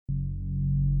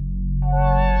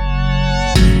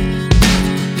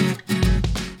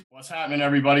What's happening,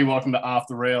 everybody? Welcome to Off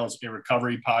the Rails, a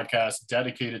recovery podcast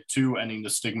dedicated to ending the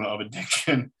stigma of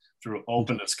addiction through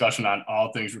open discussion on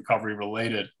all things recovery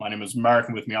related. My name is Mark,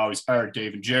 and with me always are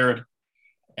Dave and Jared.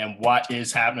 And what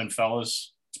is happening,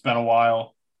 fellas? It's been a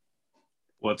while.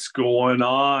 What's going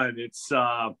on? It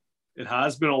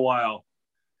has been a while.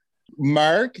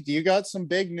 Mark, do you got some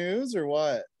big news or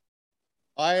what?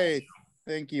 I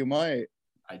think you might.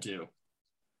 I do.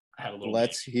 I had a little.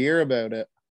 Let's hear about it.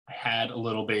 I had a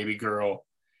little baby girl,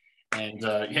 and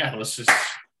let's just.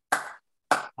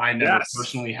 I never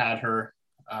personally had her.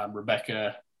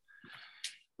 Rebecca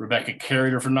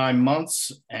carried her for 9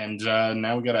 months, and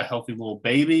now we got a healthy little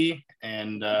baby,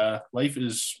 and life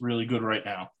is really good right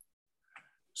now.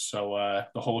 So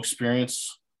the whole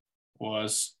experience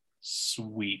was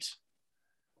sweet.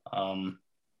 And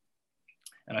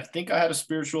I think I had a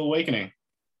spiritual awakening.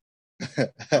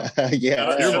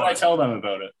 Yeah. Should I tell them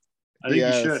about it? I think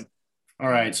you should. All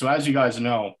right. So as you guys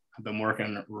know, I've been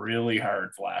working really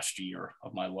hard the last year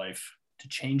of my life to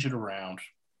change it around,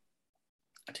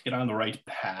 to get on the right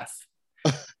path.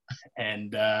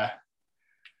 And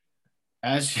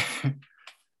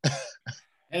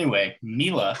anyway,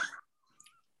 Mila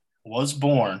was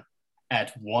born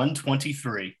at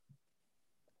 1:23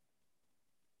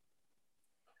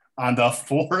 on the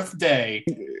 4th day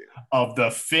of the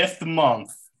 5th month,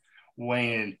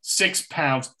 weighing 6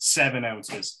 pounds 7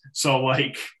 ounces. So,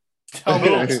 tell me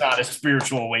it's not a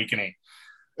spiritual awakening.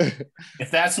 If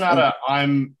that's not a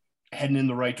I'm heading in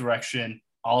the right direction,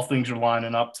 all things are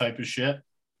lining up type of shit,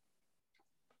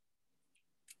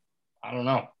 I don't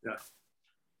know. Yeah.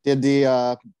 Did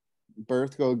the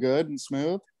birth go good and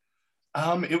smooth?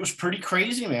 It was pretty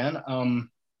crazy, man.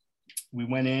 We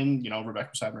went in, Rebecca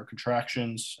was having her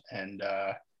contractions, and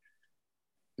the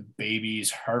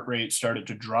baby's heart rate started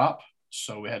to drop.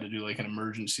 So we had to do an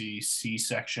emergency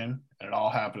C-section, and it all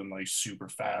happened super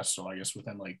fast. So I guess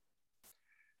within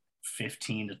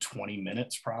 15 to 20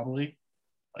 minutes, probably,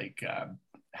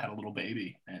 had a little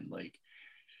baby. And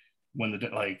when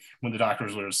the doctor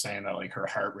was literally saying that her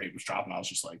heart rate was dropping, I was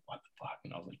just like, what the fuck?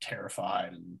 I was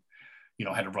terrified, and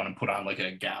had to run and put on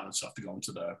a gown and stuff to go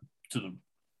into the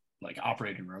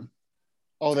operating room.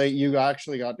 Oh, you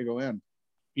actually got to go in?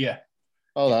 Yeah.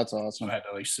 Oh, that's awesome. So I had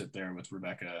to sit there with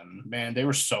Rebecca, and man, they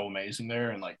were so amazing there,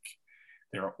 and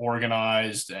they were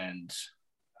organized, and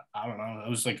I don't know, it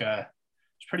was it's a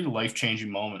pretty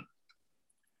life-changing moment.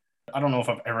 I don't know if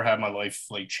I've ever had my life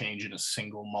change in a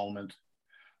single moment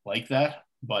like that,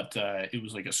 but it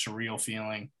was a surreal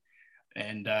feeling,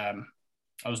 and I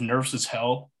was nervous as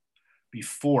hell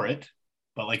before it,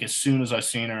 but as soon as I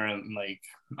seen her, and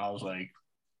I was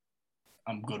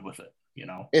I'm good with it,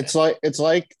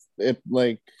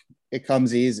 it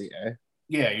comes easy, eh?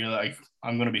 Yeah, you're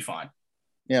I'm gonna be fine.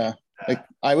 Yeah.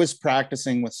 I was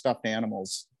practicing with stuffed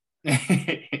animals.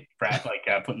 Putting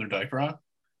their diaper on.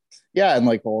 Yeah, and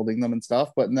holding them and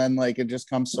stuff, but then it just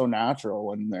comes so natural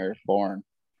when they're born.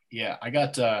 Yeah, I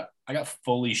got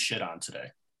fully shit on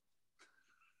today.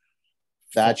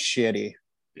 That's shitty.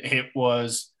 It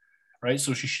was right.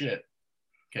 So she shit.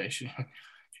 Okay, she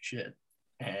shit,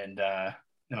 and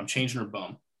I'm changing her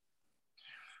bum.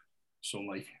 So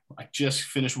I just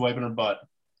finished wiping her butt,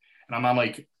 and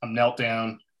I'm knelt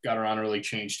down, got her on her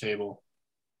change table,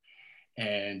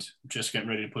 and just getting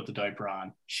ready to put the diaper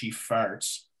on. She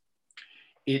farts.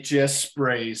 It just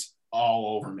sprays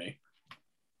all over me.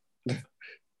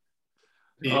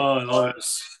 I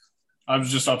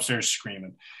was just upstairs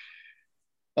screaming.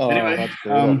 Oh, anyway, that's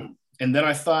brutal. And then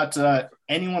I thought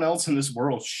anyone else in this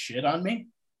world shit on me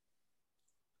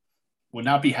would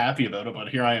not be happy about it, but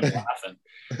here I am laughing.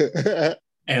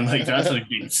 And that's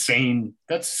insane.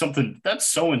 That's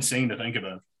so insane to think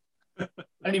about. I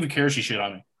didn't even care if she shit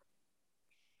on me.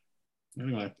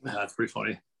 Anyway, that's pretty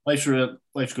funny. Life's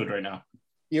good right now.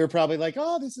 You're probably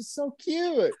oh, this is so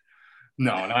cute.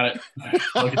 No, not it.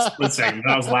 A split second.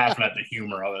 I was laughing at the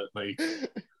humor of it.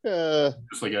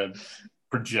 Just a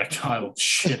projectile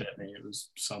shit at me. It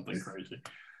was something crazy.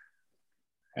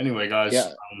 Anyway, guys.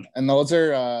 Yeah, and those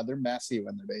are they're messy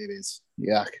when they're babies.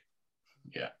 Yuck.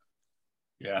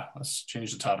 Yeah. Let's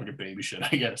change the topic of baby shit,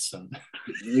 I guess. And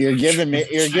you're giving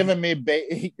me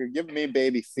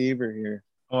baby fever here.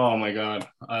 Oh my god,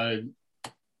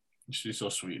 she's so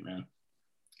sweet, man.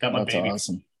 Got my baby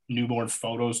awesome. Newborn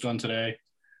photos done today,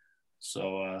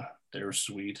 so they were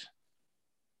sweet.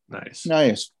 Nice.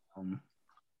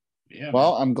 Yeah.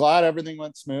 Well, I'm glad everything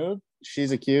went smooth.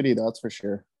 She's a cutie, that's for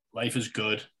sure. Life is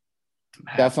good.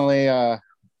 Definitely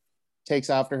takes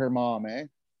after her mom, eh?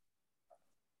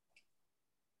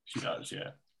 She does,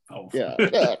 yeah. Oh, yeah.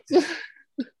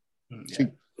 yeah.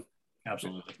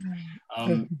 Absolutely.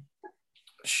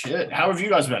 Shit. How have you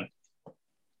guys been?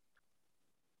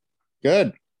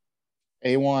 Good.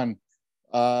 A1.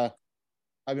 I've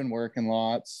been working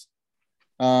lots.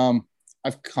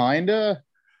 I've kind of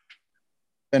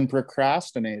been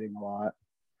procrastinating a lot.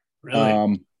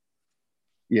 Really?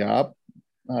 Yeah.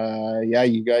 Yeah,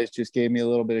 you guys just gave me a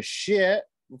little bit of shit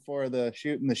before the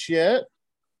shooting the shit.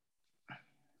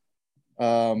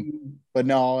 But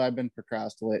no, I've been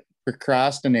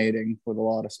procrastinating with a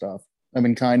lot of stuff. I've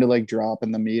been kind of like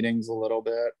dropping the meetings a little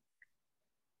bit.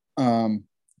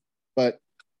 But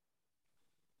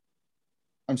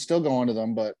I'm still going to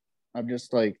them, but I'm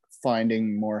just like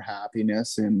finding more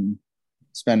happiness in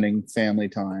spending family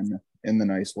time in the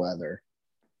nice weather.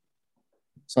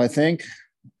 So I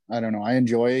don't know, I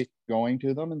enjoy going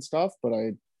to them and stuff, but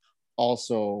I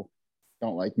also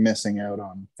don't like missing out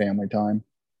on family time.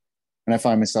 And I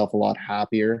find myself a lot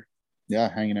happier,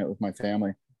 yeah, hanging out with my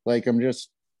family. Like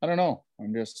I don't know,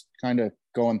 I'm just kind of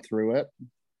going through it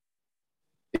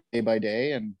day by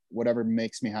day, and whatever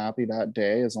makes me happy that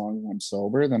day, as long as I'm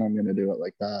sober, then I'm going to do it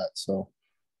like that. So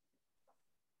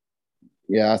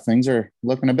yeah, things are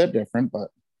looking a bit different, but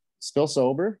still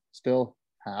sober, still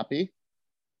happy,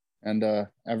 and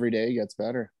every day gets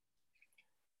better.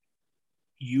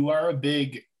 You are a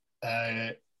big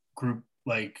group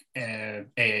like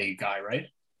AA guy, right?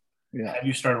 Yeah. Have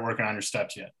you started working on your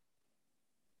steps yet?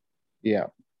 Yeah.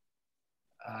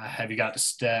 Have you got to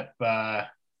step?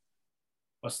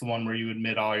 What's the one where you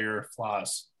admit all your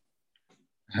flaws?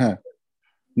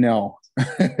 No.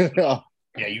 Yeah,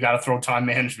 you got to throw time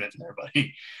management in there,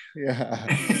 buddy. Yeah.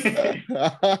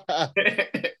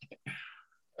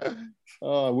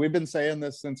 Oh, we've been saying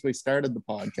this since we started the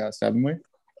podcast, haven't we?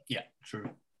 Yeah, true.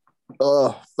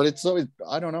 But it's always,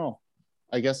 I don't know.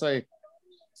 I guess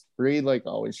Reed like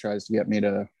always tries to get me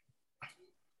to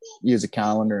use a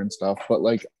calendar and stuff, but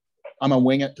like I'm a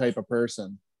wing it type of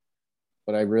person,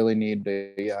 but I really need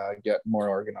to get more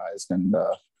organized, and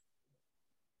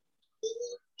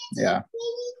yeah,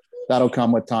 that'll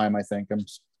come with time, I think.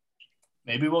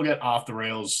 Maybe we'll get off the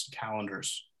rails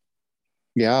calendars.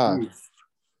 Yeah. Ooh,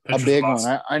 A big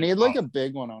one. I need like a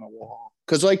big one on a wall,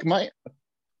 because like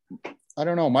I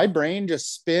don't know, my brain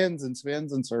just spins and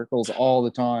spins in circles all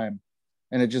the time,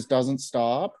 and it just doesn't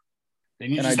stop.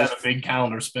 Then you And just have a big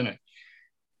calendar spinning.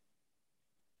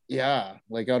 Yeah,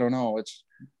 like I don't know,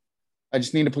 I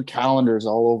just need to put calendars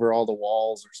all over all the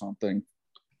walls or something.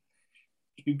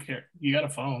 You got a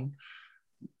phone.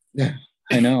 Yeah,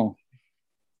 I know.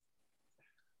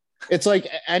 It's like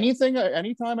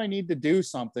anytime I need to do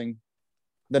something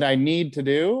that I need to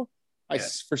do, I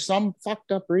for some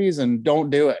fucked up reason don't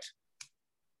do it.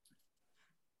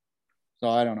 So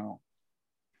I don't know.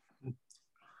 Do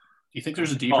you think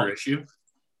there's a deeper issue?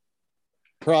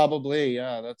 Probably,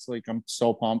 yeah. That's like, I'm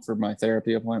so pumped for my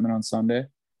therapy appointment on Sunday.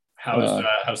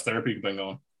 How's therapy been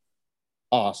going?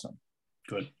 Awesome.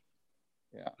 Good.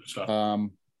 Yeah. Good stuff.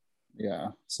 Yeah.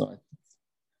 So,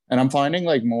 and I'm finding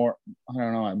like more, I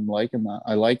don't know, I'm liking that.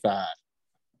 I like that.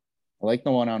 I like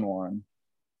the one-on-one.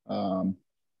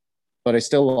 But I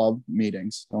still love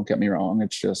meetings. Don't get me wrong.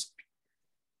 It's just,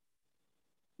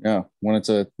 yeah, when it's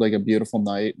a beautiful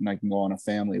night and I can go on a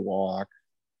family walk,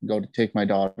 go to take my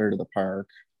daughter to the park.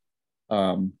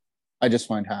 I just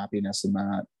find happiness in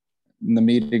that. And the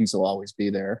meetings will always be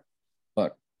there,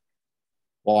 but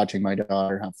watching my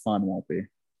daughter have fun won't be.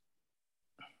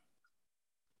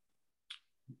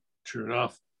 True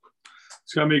enough.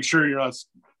 Just gotta make sure you're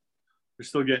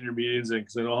still getting your meetings in,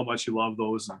 because I know how much you love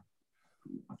those.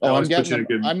 I'm getting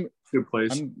them. I'm good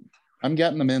place. I'm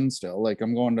getting them in still. Like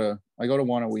I go to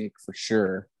one a week for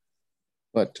sure,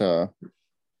 but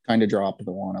kind of dropped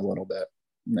the one a little bit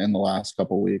in the last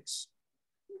couple of weeks.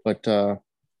 But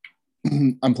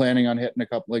I'm planning on hitting a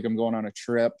couple. Like I'm going on a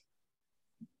trip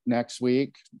next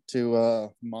week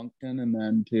to Moncton and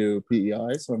then to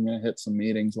PEI. So I'm gonna hit some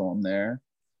meetings while I'm there,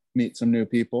 meet some new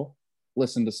people,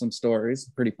 listen to some stories.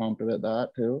 Pretty pumped about that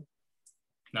too.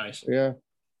 Nice. Yeah.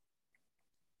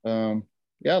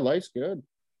 Yeah, life's good.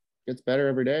 Gets better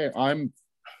every day. I'm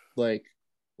like,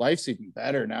 life's even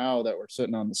better now that we're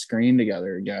sitting on the screen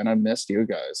together again. I missed you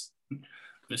guys.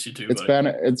 Miss you too.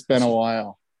 It's been a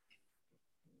while.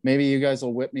 Maybe you guys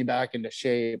will whip me back into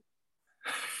shape.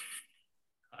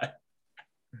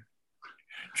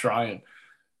 Trying.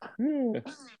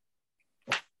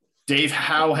 Dave,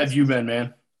 how have you been,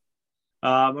 man?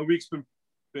 My week's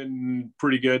been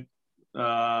pretty good.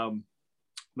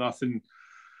 Nothing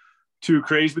too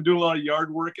crazy. Been doing a lot of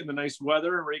yard work in the nice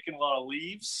weather, raking a lot of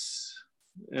leaves.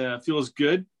 Feels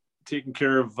good. Taking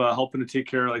care of, helping to take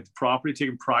care of like the property,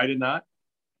 taking pride in that.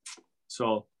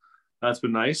 So that's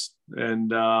been nice.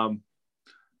 And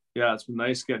yeah, it's been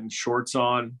nice getting shorts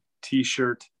on,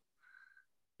 t-shirt,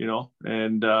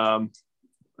 and I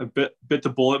bit the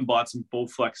bullet and bought some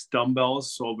Bowflex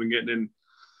dumbbells. So I've been getting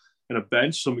in a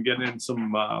bench. So I'm getting in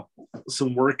some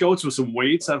workouts with some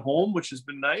weights at home, which has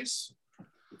been nice.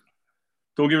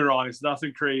 Don't get me wrong, it's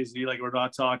nothing crazy. Like, we're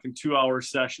not talking 2-hour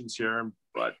sessions here,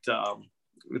 but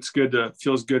it's good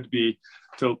feels good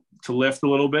to lift a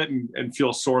little bit and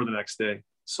feel sore the next day.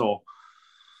 So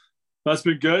that's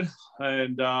been good.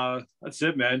 And that's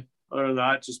it, man. Other than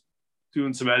that, just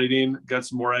doing some editing. Got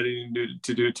some more editing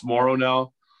to do tomorrow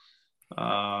now.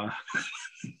 I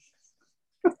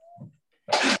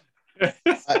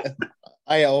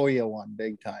owe you one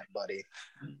big time, buddy.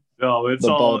 No, it's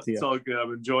all good.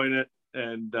 I'm enjoying it.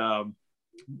 And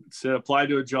apply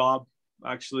to a job,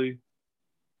 actually.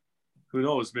 Who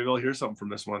knows? Maybe I'll hear something from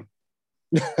this one.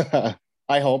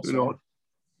 I hope so.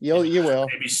 You will.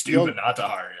 It'd be stupid not to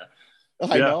hire you.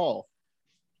 I know.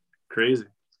 Crazy.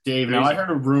 Dave, now I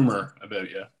heard a rumor about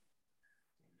you.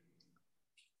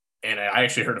 And I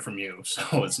actually heard it from you,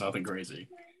 so it's nothing crazy.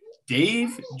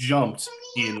 Dave jumped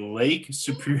in Lake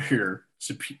Superior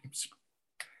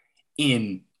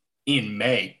in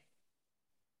May.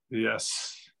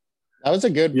 Yes. That was a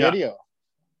good video.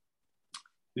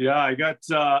 Yeah, I got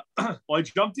I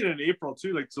jumped in April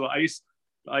too. Like, so the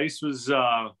ice was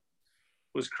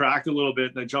cracked a little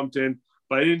bit, and I jumped in,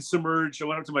 but I didn't submerge. I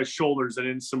went up to my shoulders. I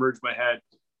didn't submerge my head.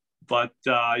 But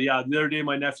the other day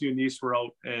my nephew and niece were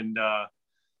out, and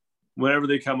whenever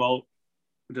they come out,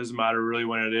 it doesn't matter really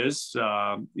when it is.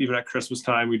 Even at Christmas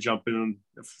time, we jump in.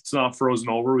 If it's not frozen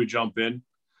over, we jump in.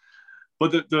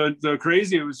 But the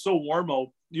crazy, it was so warm out.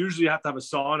 Usually you have to have a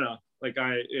sauna. Like,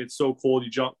 it's so cold, you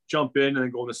jump in and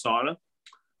then go in the sauna.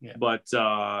 Yeah. But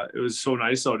it was so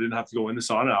nice, so I didn't have to go in the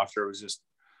sauna after. It was just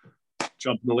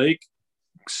jump in the lake,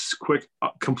 quick,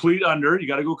 complete under. You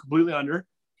got to go completely under,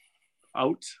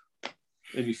 out,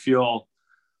 and you feel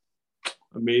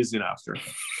amazing after. Do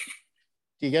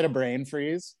you get a brain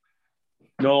freeze?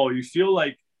 No, you feel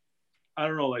like, I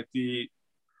don't know, like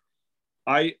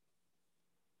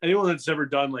anyone that's ever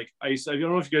done like ice, I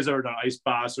don't know if you guys ever done ice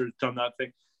baths or done that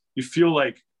thing. You feel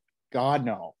like, God,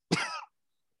 no.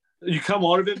 You come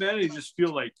out of it, man, and you just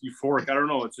feel like euphoric. I don't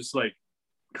know. It's just like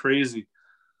crazy.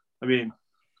 I mean,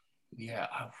 yeah,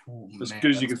 as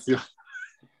good as you can feel.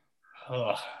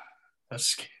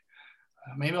 That's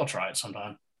maybe I'll try it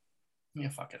sometime. Yeah,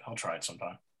 fuck it. I'll try it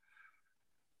sometime.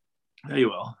 Yeah, you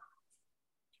will.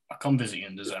 I'll come visit you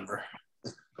in December.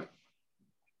 It's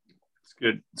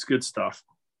good. It's good stuff.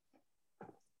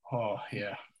 Oh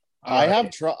yeah. I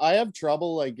have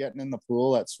trouble like getting in the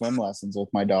pool at swim lessons with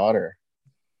my daughter.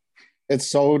 It's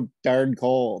so darn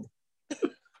cold.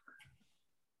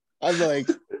 I'm like,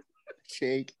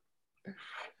 shake.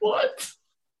 What?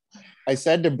 I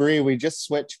said to Bree, we just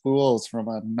switched pools from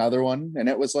another one, and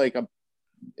it was like a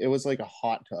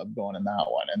hot tub going in that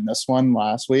one. And this one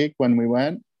last week when we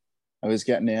went, I was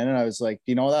getting in and I was like,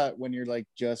 do you know that when you're like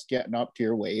just getting up to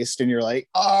your waist and you're like,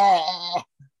 oh,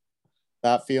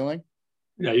 that feeling?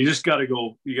 Yeah, you just gotta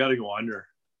go. You gotta go under.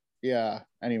 Yeah.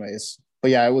 Anyways,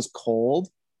 but yeah, it was cold.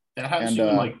 That happens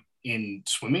to you in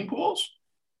swimming pools?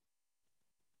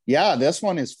 Yeah, this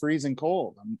one is freezing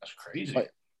cold. That's crazy. But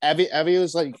Evie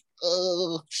was like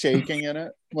shaking in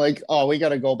it. Like, oh, we got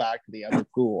to go back to the other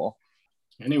pool.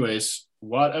 Anyways,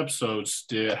 what episodes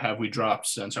have we dropped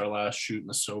since our last shooting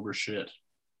the sober shit?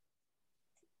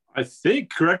 I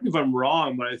think, correct me if I'm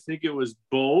wrong, but I think it was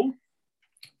Bo.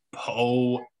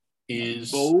 Bo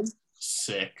is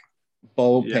sick.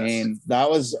 Bo Payne. That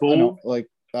was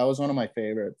that was one of my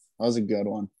favorites. That was a good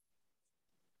one.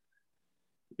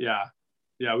 Yeah.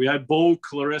 Yeah, we had Bo,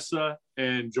 Clarissa,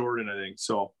 and Jordan, I think.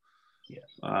 So,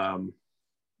 Bo.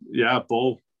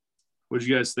 What did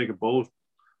you guys think of Bo?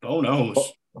 Bo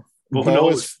knows.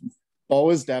 Bo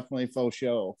is definitely faux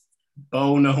show.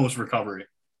 Bo knows recovery.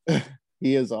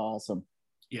 He is awesome.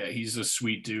 Yeah, he's a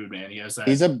sweet dude, man. He has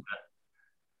that.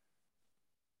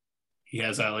 He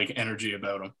has that like energy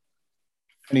about him.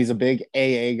 And he's a big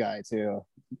AA guy too.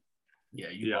 Yeah,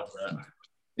 you love that.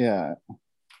 Yeah.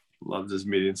 Loves his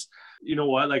meetings. You know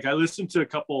what? Like, I listened to a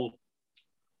couple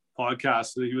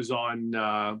podcasts that he was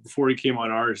on before he came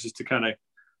on ours, just to kind of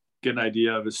get an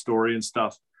idea of his story and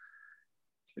stuff.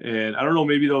 And I don't know,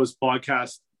 maybe those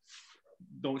podcasts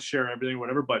don't share everything,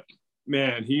 whatever, but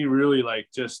man, he really like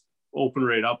just opened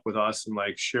right up with us and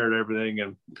like shared everything.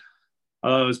 And I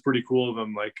thought it was pretty cool of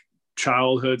him, like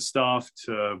childhood stuff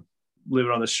to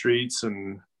living on the streets.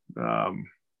 And I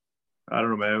don't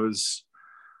know, man, it was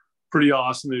pretty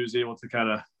awesome that he was able to kind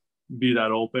of be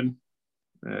that open.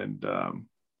 And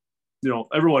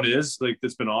everyone is like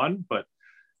that's been on, but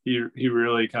he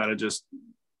really kind of just,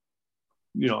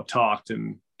 talked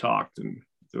and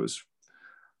it was,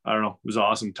 I don't know, it was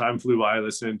awesome. Time flew by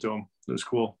listening to him. It was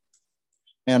cool.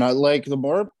 And I like the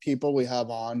more people we have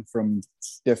on from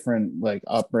different like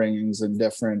upbringings and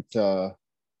different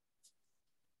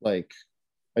like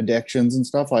addictions and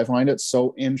stuff, I find it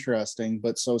so interesting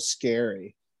but so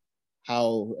scary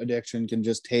how addiction can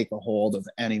just take a hold of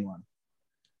anyone,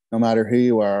 no matter who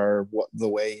you are, what the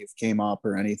way you've came up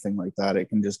or anything like that. It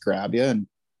can just grab you, and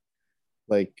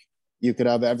like you could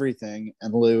have everything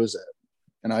and lose it.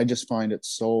 And I just find it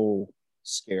so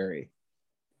scary.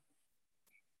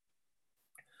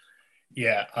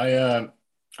 Yeah, I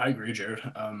agree, Jared.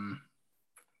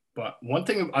 But one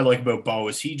thing I like about Bo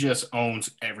is he just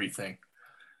owns everything.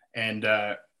 And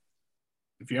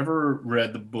if you ever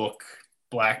read the book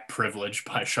Black Privilege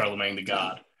by Charlemagne the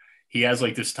God, he has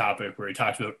like this topic where he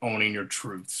talks about owning your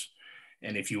truths.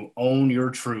 And if you own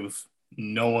your truth,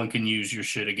 no one can use your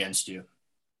shit against you.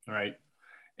 Right.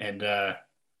 And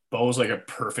Bo's like a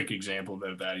perfect example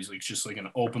of that. He's like just like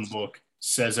an open book,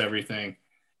 says everything.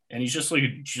 And he's just like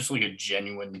a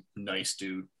genuine nice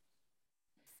dude.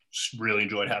 Just really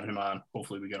enjoyed having him on.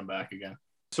 Hopefully we get him back again.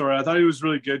 Sorry, I thought he was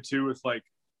really good too with like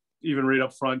even right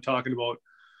up front talking about,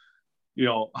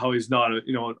 how he's not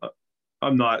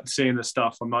I'm not saying this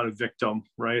stuff. I'm not a victim,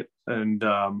 right? And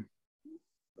I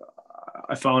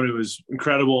found it was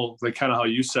incredible, like kind of how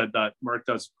you said that, Mark.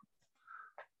 That's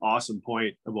awesome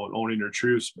point about owning your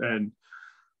truths. And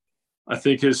I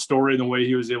think his story and the way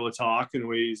he was able to talk and the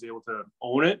way he's able to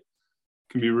own it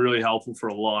can be really helpful for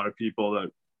a lot of people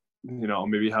that,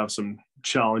 maybe have some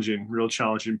real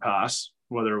challenging past,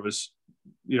 whether it was,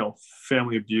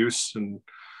 family abuse and,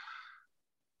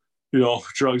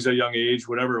 drugs at a young age,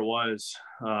 whatever it was.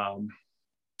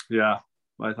 Yeah,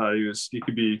 I thought he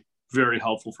could be very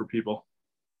helpful for people.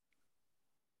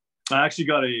 I actually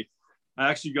got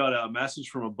a message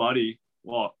from a buddy,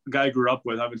 a guy I grew up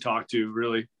with, I haven't talked to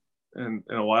really in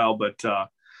a while, but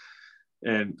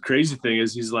and crazy thing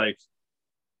is he's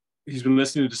been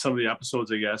listening to some of the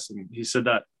episodes, I guess, and he said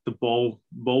that the Bo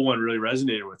one really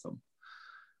resonated with him.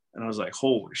 And I was like,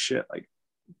 holy shit, like,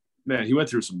 man,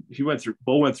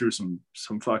 Bo went through some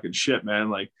fucking shit, man.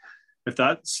 Like, if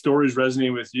that story is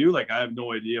resonating with you, like, I have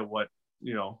no idea what,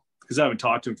 because I haven't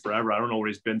talked to him forever. I don't know what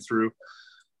he's been through.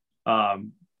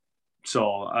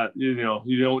 So, you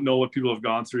don't know what people have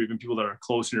gone through, even people that are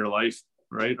close in your life,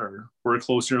 right? Or were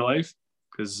close in your life.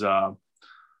 Because I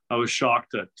was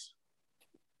shocked that,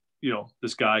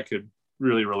 this guy could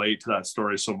really relate to that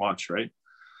story so much, right?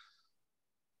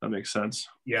 That makes sense.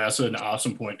 Yeah, that's an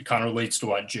awesome point. It kind of relates to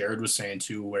what Jared was saying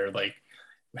too, where like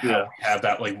how we have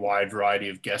that like wide variety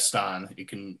of guests on. It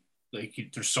can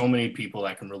there's so many people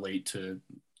that can relate to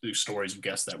the stories of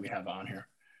guests that we have on here.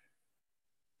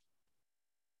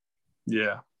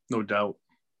 Yeah, no doubt.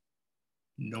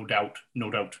 No doubt.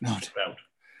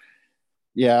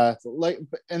 Yeah, like,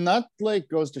 and that like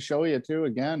goes to show you too,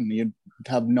 again, you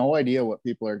have no idea what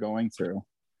people are going through.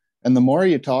 And the more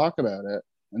you talk about it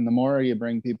and the more you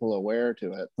bring people aware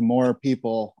to it, the more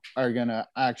people are going to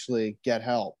actually get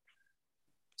help.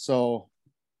 So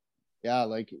yeah,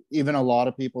 like even a lot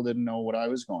of people didn't know what I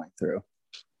was going through.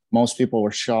 Most people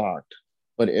were shocked,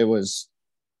 but it was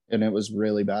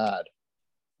really bad.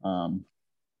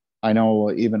 I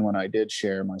know even when I did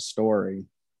share my story,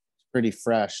 it's pretty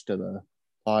fresh to the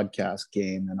podcast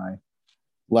game, and I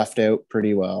left out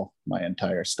pretty well my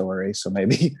entire story. So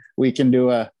maybe we can do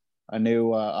a new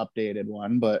updated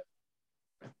one, but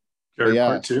Jared yeah,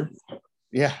 part 2.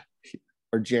 Yeah,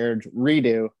 or Jared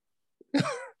redo.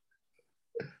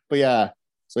 But yeah,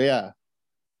 so yeah,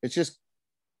 it's just,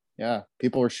 yeah,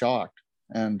 people were shocked,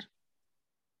 and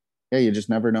yeah, you just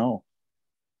never know.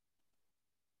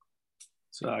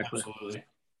 Exactly. Absolutely.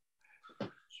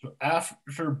 So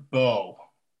after Bo,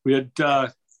 we had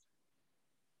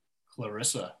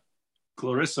Clarissa.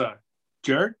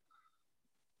 Jared,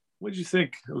 what did you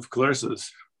think of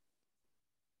Clarissa's?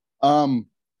 I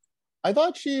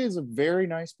thought she is a very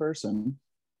nice person.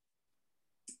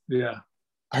 Yeah.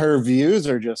 Her views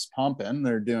are just pumping.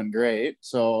 They're doing great.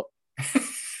 So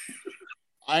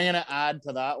I'm going to add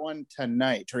to that one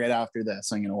tonight, right after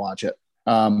this. I'm going to watch it.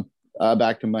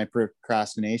 Back to my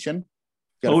procrastination.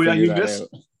 Oh yeah,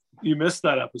 you missed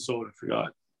that episode. I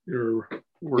forgot. You're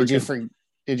working.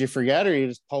 Did you forget, or are you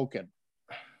just poking?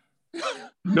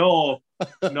 No,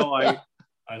 I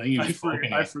think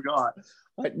I forgot.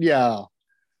 Yeah,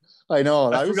 I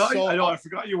know. I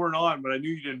forgot you weren't on, but I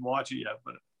knew you didn't watch it yet.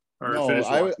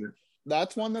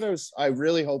 That's one that I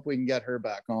really hope we can get her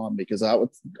back on, because I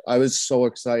was so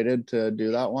excited to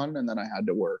do that one, and then I had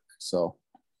to work. So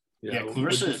Yeah,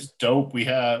 Clarissa is dope. We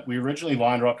originally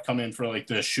lined her up to come in for like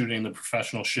the shooting the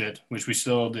professional shit, which we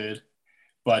still did.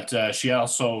 But she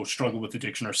also struggled with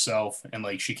addiction herself. And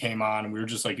like she came on and we were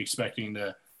just like expecting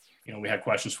to, we had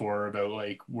questions for her about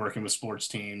like working with sports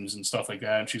teams and stuff like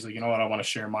that. And she's like, you know what, I want to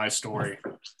share my story.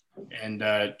 And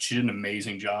she did an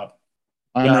amazing job.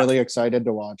 I'm really excited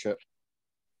to watch it.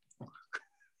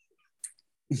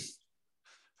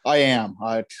 I am.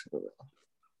 I'm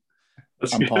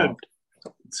pumped.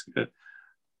 That's good.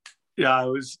 Yeah,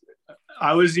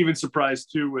 I was even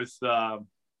surprised too with I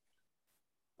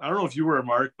don't know if you were,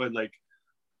 Mark, but like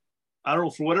I don't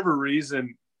know, for whatever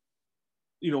reason,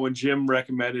 when Jim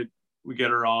recommended we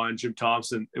get her on, Jim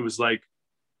Thompson, it was like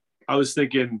I was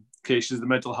thinking, okay, she's the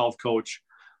mental health coach.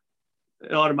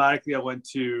 Automatically I went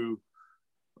to,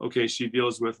 okay, she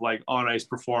deals with like on ice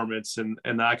performance and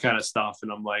that kind of stuff.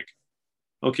 And I'm like,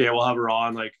 okay, we'll have her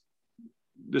on. Like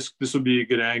this would be a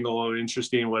good angle,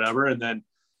 interesting, whatever. And then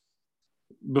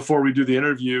before we do the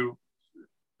interview,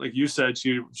 like you said,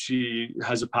 she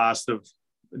has a past of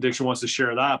addiction, wants to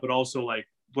share that, but also like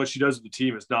what she does with the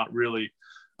team is not really,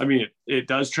 I mean, it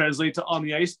does translate to on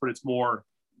the ice, but it's more,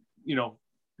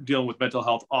 dealing with mental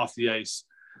health off the ice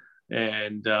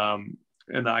and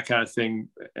that kind of thing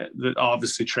that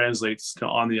obviously translates to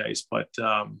on the ice. But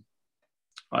I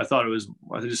just thought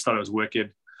it was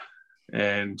wicked.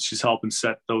 And she's helping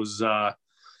set those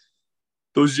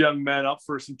young men up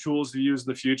for some tools to use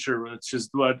in the future. It's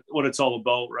just what it's all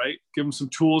about, right? Give them some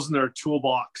tools in their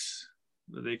toolbox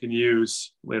that they can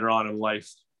use later on in life.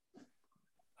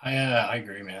 I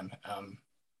agree, man.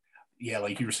 Yeah,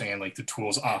 like you were saying, like the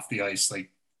tools off the ice,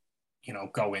 like,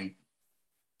 go in,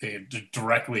 they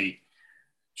directly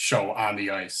show on the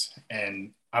ice.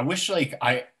 And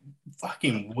I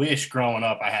fucking wish growing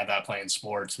up I had that playing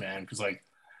sports, man. Cause like,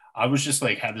 I was just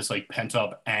like, had this like pent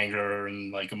up anger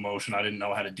and like emotion I didn't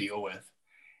know how to deal with.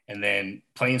 And then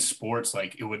playing sports,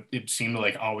 like it seemed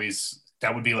like always,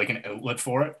 that would be like an outlet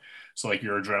for it. So like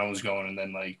your adrenaline was going and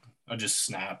then like I'd just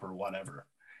snap or whatever.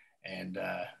 And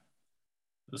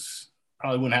this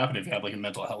probably wouldn't happen if you had like a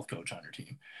mental health coach on your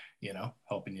team,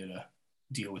 helping you to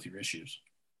deal with your issues.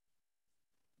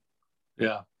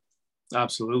 Yeah,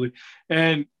 absolutely.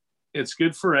 And it's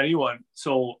good for anyone.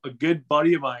 So a good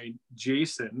buddy of mine,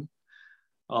 Jason,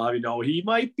 he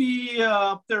might be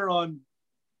up there on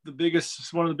one of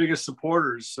the biggest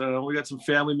supporters. We got some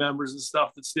family members and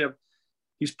stuff that still,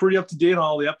 he's pretty up to date on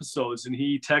all the episodes. And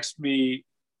he texted me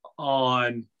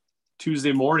on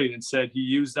Tuesday morning and said he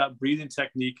used that breathing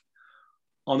technique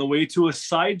on the way to a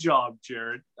side job,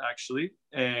 Jared, actually.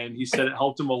 And he said it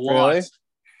helped him a lot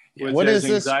with his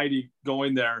anxiety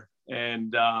going there.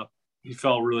 And he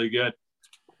felt really good.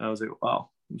 I was like,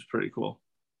 wow, it was pretty cool.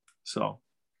 So,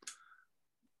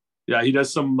 yeah, he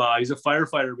does some, he's a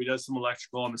firefighter, but he does some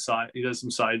electrical on the side. He does some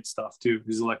side stuff too.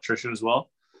 He's an electrician as well.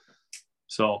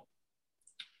 So,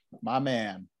 my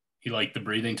man. He liked the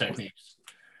breathing techniques.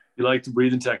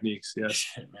 Yes.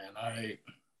 Shit, man. I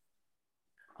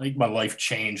think my life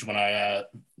changed when I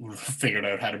figured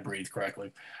out how to breathe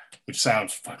correctly, which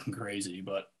sounds fucking crazy,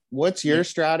 but. What's your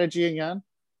strategy again?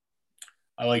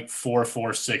 I like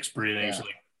 4-4-6 breathing. Yeah. So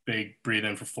like big breathe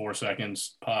in for 4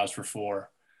 seconds, pause for 4,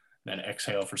 then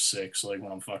exhale for 6. Like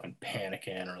when I'm fucking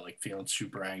panicking or like feeling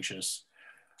super anxious,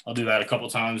 I'll do that a couple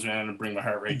times, man, and bring my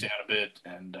heart rate down a bit.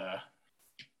 And I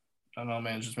don't know,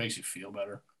 man, it just makes you feel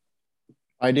better.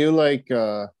 I do like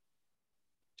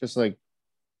just like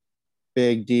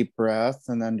big deep breath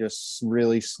and then just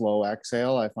really slow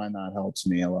exhale. I find that helps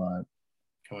me a lot.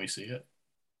 Can we see it?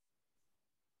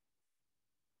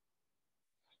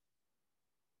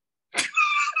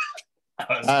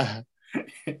 That's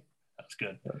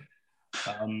good.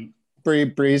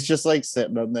 Bree's just like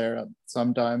sitting up there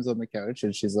sometimes on the couch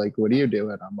and she's like, what are you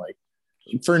doing? I'm like,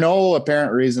 for no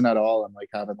apparent reason at all. I'm like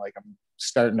I'm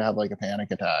starting to have like a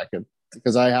panic attack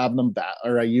because I have them bad,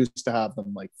 or I used to have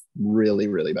them like really,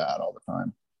 really bad all the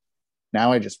time.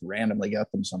 Now I just randomly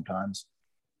get them sometimes,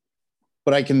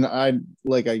 but I can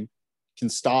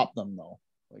stop them though.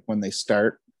 Like when they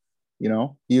start,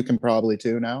 you can probably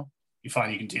too now. You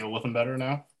find you can deal with them better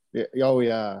now? Yeah. Oh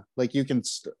yeah. Like you can,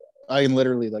 I can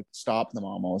literally like stop them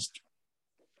almost.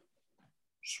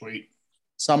 Sweet.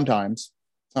 Sometimes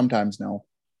no.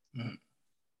 Mm-hmm.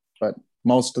 But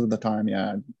most of the time,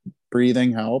 yeah,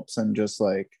 breathing helps and just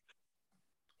like,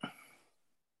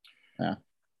 yeah.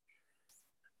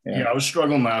 Yeah, I was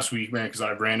struggling last week, man, because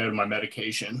I ran out of my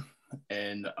medication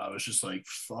and I was just like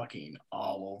fucking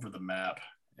all over the map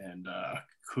and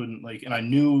couldn't like, and I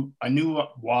knew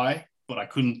why, but I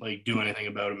couldn't like do anything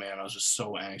about it, man. I was just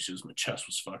so anxious. My chest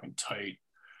was fucking tight.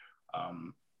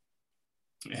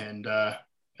 And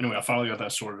anyway, I finally got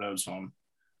that sorted out, so I'm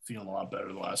feeling a lot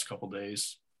better the last couple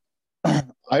days.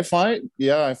 I find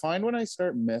when I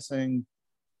start missing,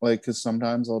 like, because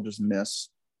sometimes I'll just miss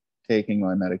taking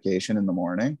my medication in the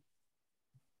morning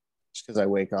just because I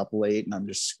wake up late and I'm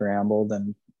just scrambled,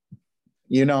 and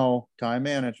time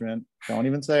management. Don't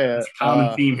even say it. It's a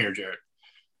common theme here, Jared.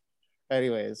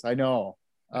 Anyways, I know.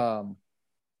 But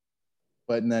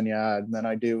then I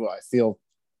feel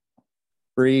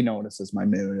Bree notices my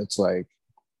mood. It's like,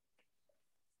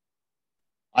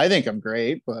 I think I'm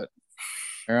great, but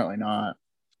apparently not.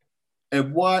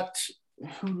 And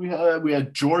who do we have? We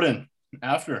had Jordan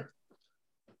after.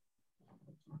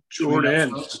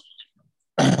 Jordan.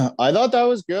 I thought that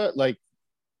was good. Like,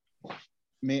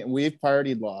 we've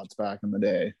partied lots back in the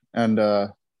day, and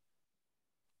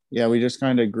we just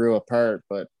kind of grew apart.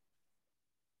 But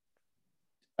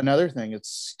another thing, it's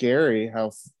scary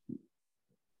how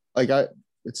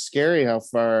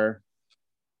far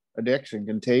addiction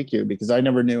can take you, because I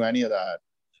never knew any of that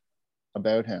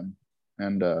about him,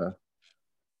 and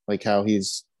like how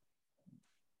he's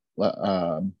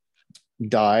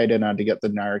died and had to get the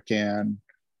Narcan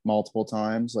multiple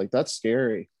times. Like, that's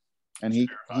scary. And he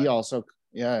also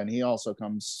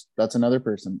comes, that's another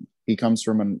person. He comes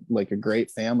from a great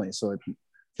family. So it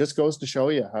just goes to show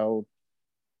you how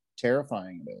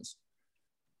terrifying it is.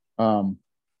 And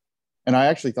I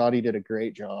actually thought he did a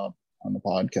great job on the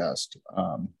podcast.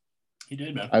 He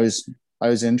did, man. I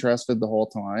was interested the whole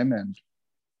time, and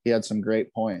he had some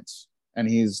great points, and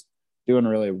he's doing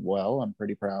really well. I'm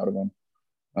pretty proud of him.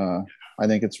 I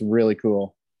think it's really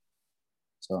cool.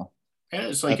 So, and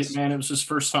it's like, man, it was his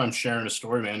first time sharing a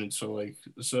story, man. And so, like,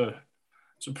 it's a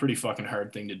pretty fucking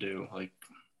hard thing to do. Like,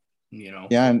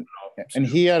 Yeah, and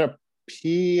he had a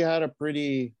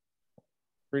pretty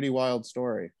wild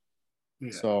story.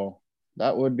 Yeah. So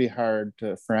that would be hard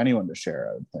for anyone to share,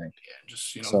 I would think. Yeah,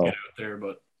 just get out there.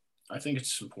 But I think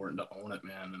it's important to own it,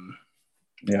 man.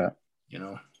 And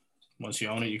once you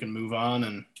own it, you can move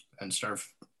on and start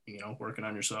working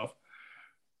on yourself.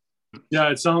 Yeah,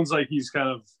 it sounds like he's kind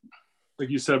of, like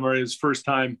you said, Murray, his first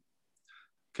time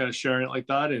kind of sharing it like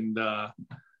that. And I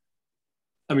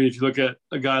mean, if you look at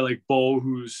a guy like Bo,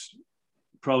 who's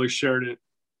probably shared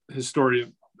his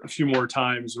story a few more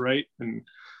times, right? And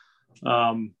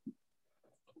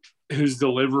his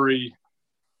delivery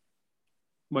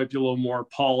might be a little more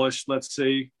polished, let's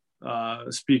say,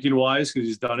 speaking wise, because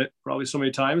he's done it probably so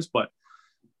many times, but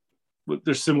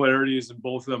there's similarities, and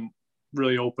both of them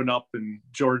really open up, and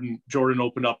Jordan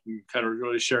opened up and kind of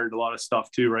really shared a lot of stuff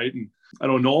too, right? And I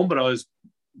don't know him, but I was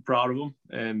proud of him,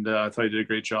 and I thought he did a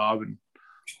great job, and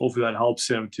hopefully that helps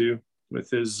him too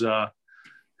with his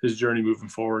journey moving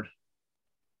forward.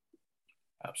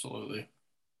 Absolutely.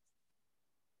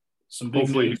 Some big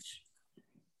news.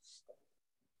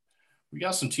 We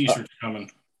got some t-shirts coming.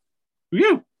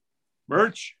 Yeah.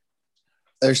 Merch.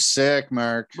 They're sick,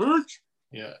 Mark. Merch.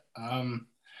 Yeah. We're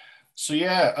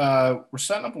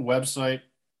setting up a website.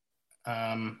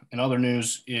 In other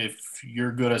news, if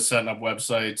you're good at setting up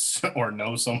websites or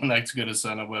know someone that's good at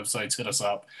setting up websites, hit us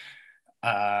up.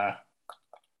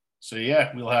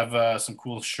 We'll have some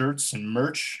cool shirts and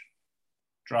merch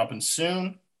dropping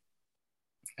soon.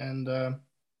 And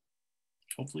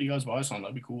hopefully you guys buy some.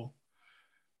 That'd be cool.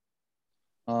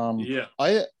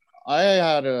 I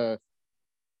had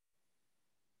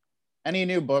any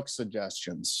new book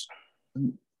suggestions?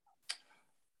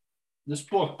 This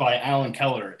book by Alan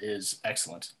Keller is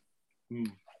excellent.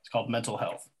 It's called Mental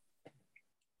Health.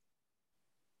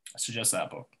 I suggest that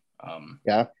book.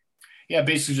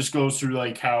 Basically just goes through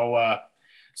like how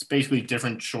it's basically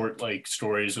different short like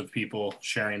stories of people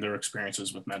sharing their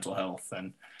experiences with mental health,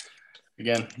 and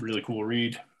again, really cool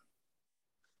read.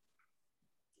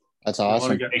 That's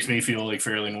awesome. It makes me feel like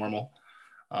fairly normal,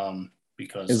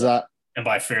 because and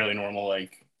by fairly normal,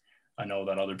 like I know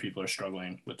that other people are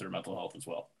struggling with their mental health as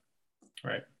well,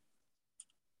 right?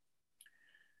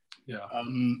 Yeah.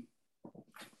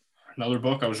 Another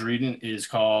book I was reading is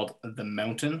called The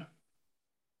Mountain.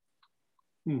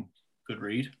 Good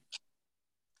read.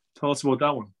 Tell us about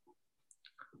that one.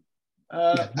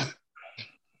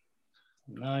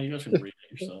 No, you guys can read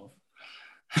it yourself.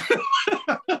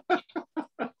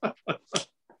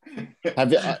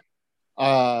 Have you?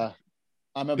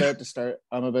 I'm about to start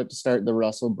the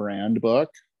Russell Brand book.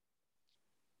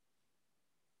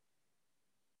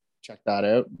 Check that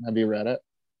out. Have you read it?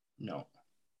 No.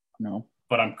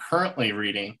 But I'm currently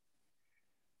reading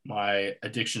my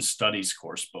addiction studies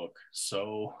course book.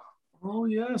 So. Oh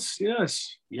yes.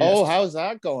 Oh, how's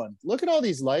that going? Look at all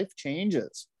these life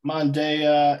changes. I'm on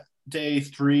day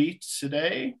 3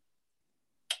 today.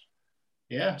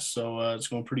 yeah, so it's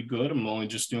going pretty good. I'm only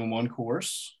just doing one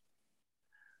course.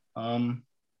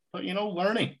 But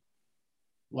learning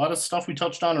a lot of stuff we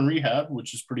touched on in rehab,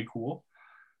 which is pretty cool.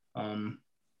 Yeah,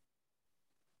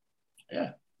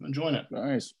 I'm enjoying it.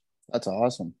 Nice. That's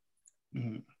awesome.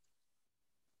 Mm-hmm.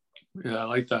 Yeah, I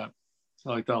like that. I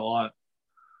like that a lot.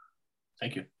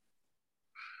 Thank you.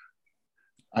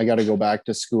 I got to go back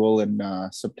to school in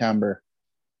September.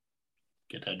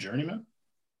 Get that journeyman.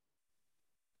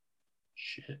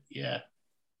 Shit, yeah.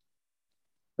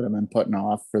 That I've been putting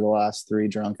off for the last 3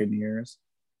 drunken years.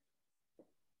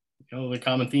 The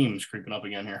common themes creeping up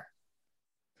again here.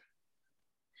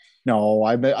 No,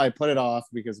 I put it off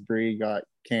because Bree got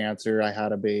cancer. I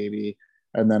had a baby,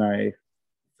 and then I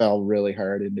fell really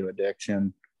hard into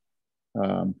addiction,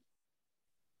 and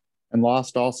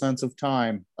lost all sense of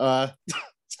time.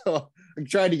 So I'm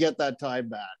trying to get that time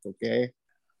back. Okay,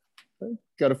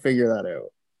 got to figure that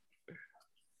out.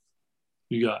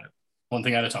 You got it. One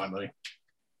thing at a time, buddy.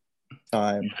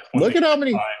 Time. Look at how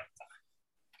many. Time.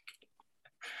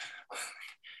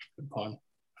 Good pun.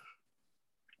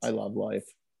 I love life.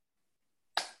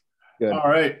 Good. All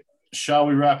right. Shall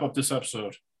we wrap up this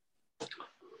episode?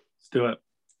 Let's do it.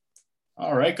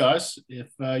 All right, guys.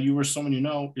 If you or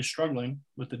someone is struggling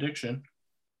with addiction,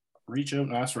 reach out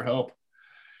and ask for help.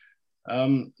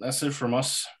 That's it from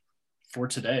us for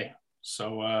today.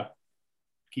 So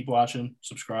keep watching,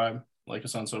 subscribe, like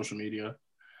us on social media.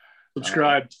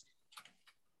 Subscribe.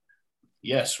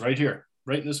 Yes, right here,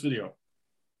 right in this video.